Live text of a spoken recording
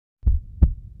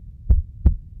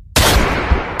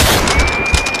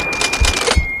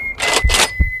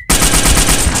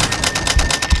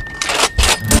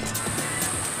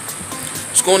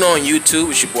What's going on YouTube?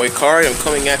 It's your boy Kari. I'm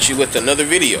coming at you with another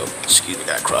video. Excuse me,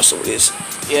 gotta cross over this.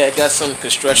 Yeah, I got some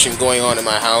construction going on in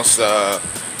my house.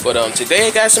 But today I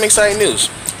got some exciting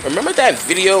news. Remember that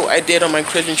video I did on my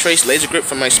Prison Trace laser grip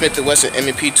from my Smith & Wesson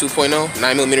M&P 2.0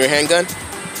 9mm handgun?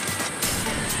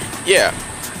 Yeah,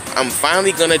 I'm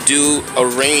finally gonna do a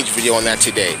range video on that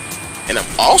today. And I'm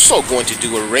also going to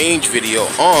do a range video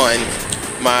on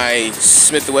my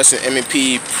Smith & Wesson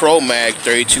M&P Pro Mag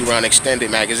 32 round extended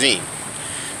magazine.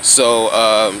 So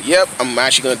yep, I'm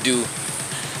actually gonna do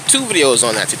two videos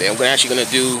on that today. I'm actually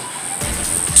gonna do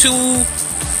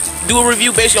a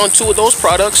review basically on two of those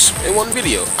products in one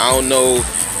video. I don't know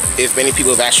if many people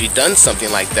have actually done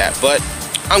something like that, but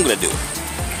I'm gonna do it.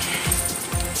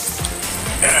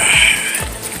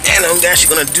 And I'm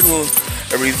actually gonna do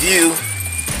a review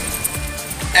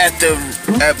at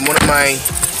one of my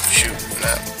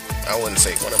I wouldn't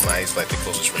say one of mine, is like the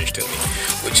closest range to me,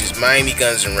 which is Miami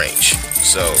Guns and Range.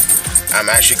 So I'm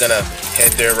actually gonna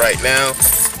head there right now,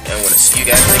 and I'm gonna see you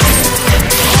guys later.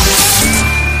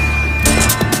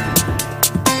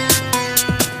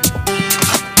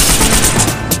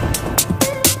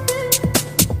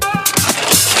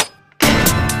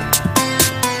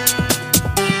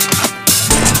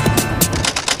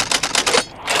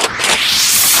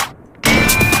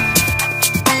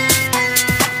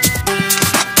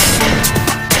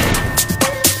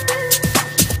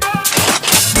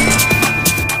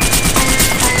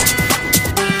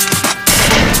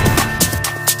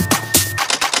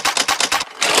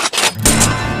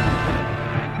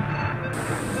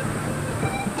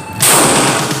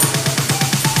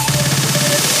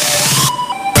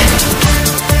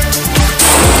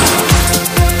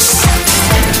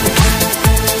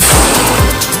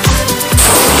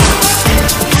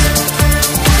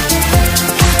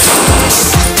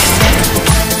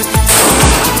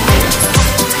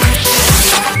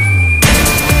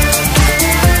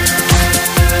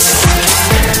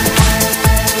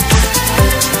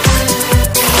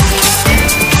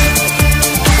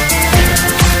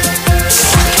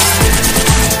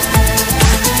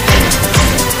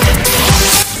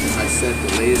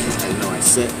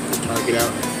 Set the target out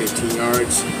at 15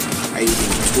 yards. I even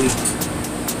tweaked,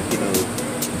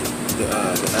 the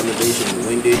elevation and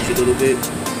windage a little bit.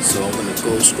 So I'm gonna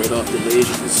go straight off the ledge.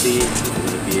 You can see it's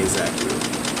gonna be exactly.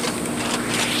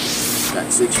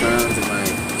 Got 6 rounds in my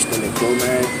extended Pro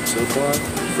Mag so far.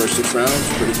 First 6 rounds,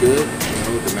 pretty good.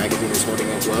 The magazine is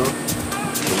holding up well.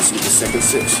 Let's see the second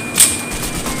 6.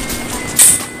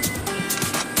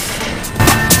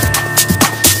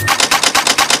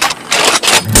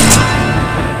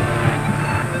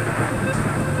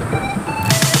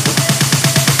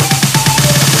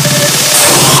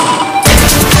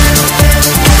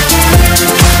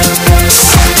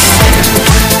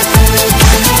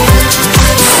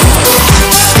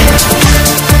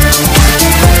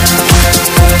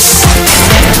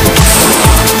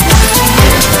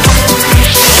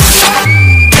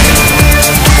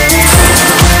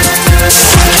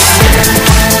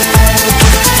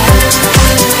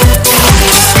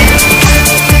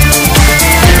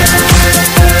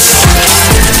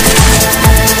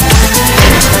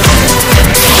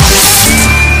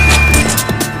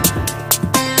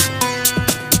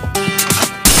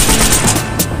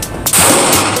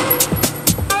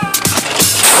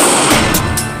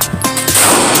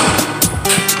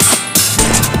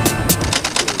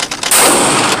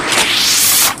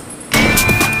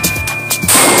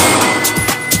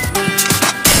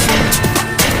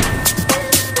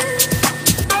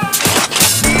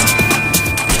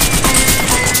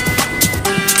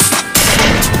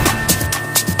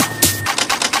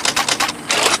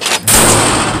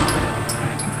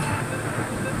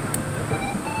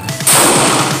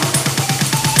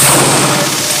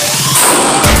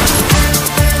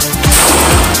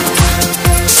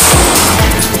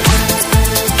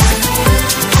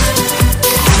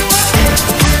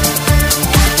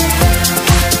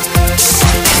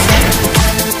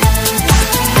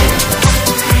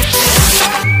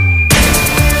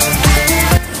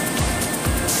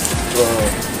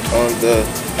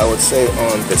 I would say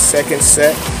on the second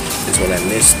set is when I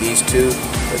missed these two,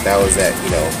 but that was at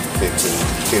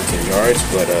 15 yards.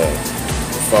 But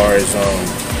as far as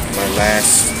my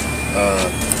last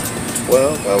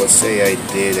 12, I would say I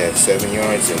did at 7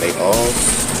 yards, and they all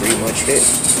pretty much hit.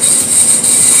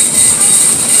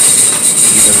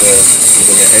 Even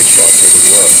the headshot hit as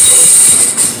well.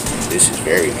 So this is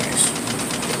very nice.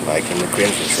 Like in the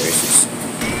Crimson Traces,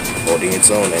 holding its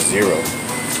own at 0.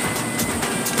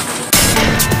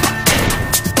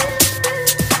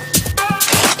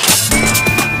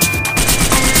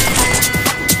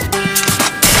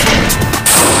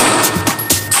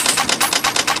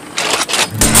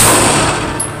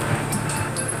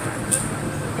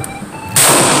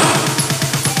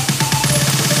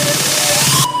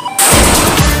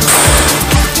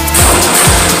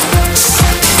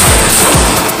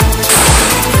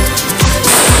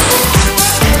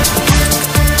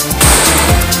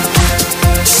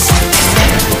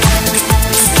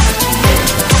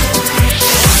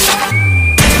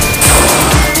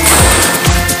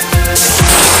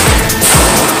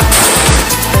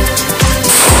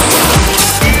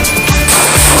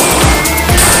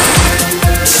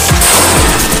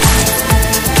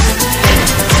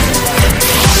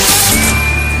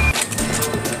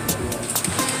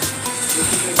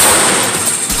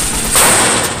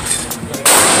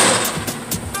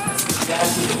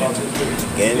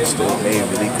 still made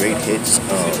really great hits.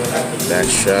 That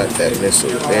shot, that missile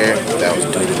there, that was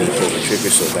due to me pulling the trigger,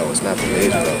 so that was not the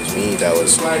laser, that was me, that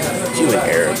was human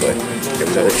error. But there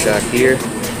was another shot here,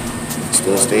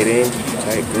 still stayed in,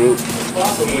 tight group.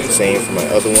 Same for my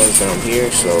other ones down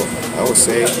here, so I would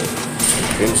say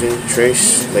Crimson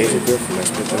Trace Laser Grip from my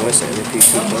Smith & Wesson MP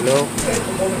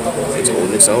 2.0. It's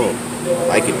holding its own.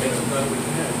 Liking it.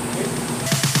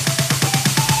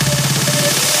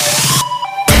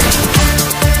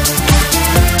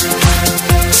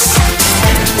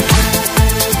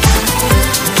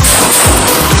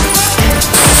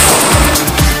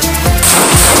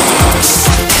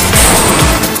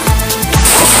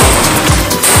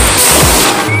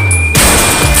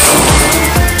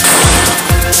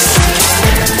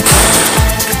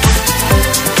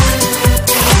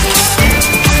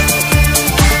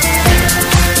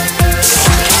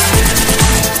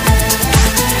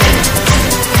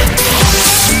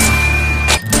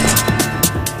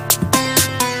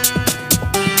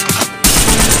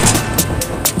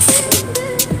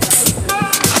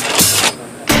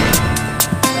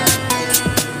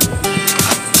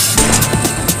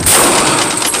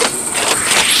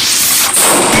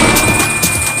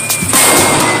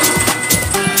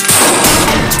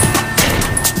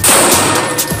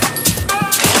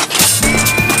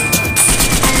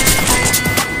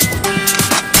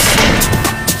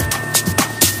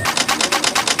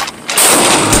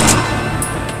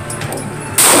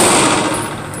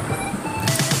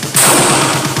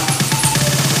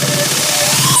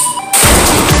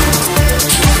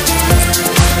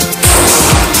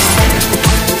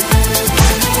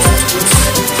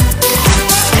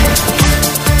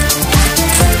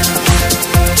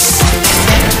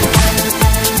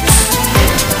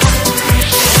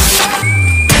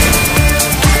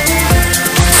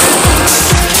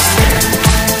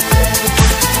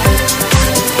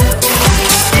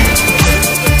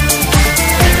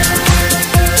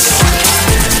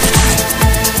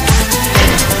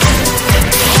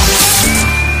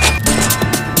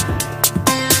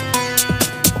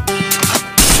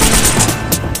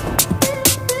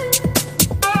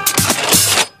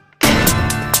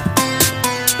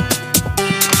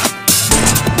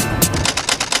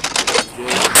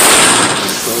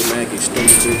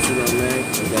 Extended 32 on mag.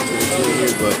 I got 22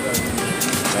 here, but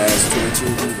as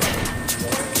 22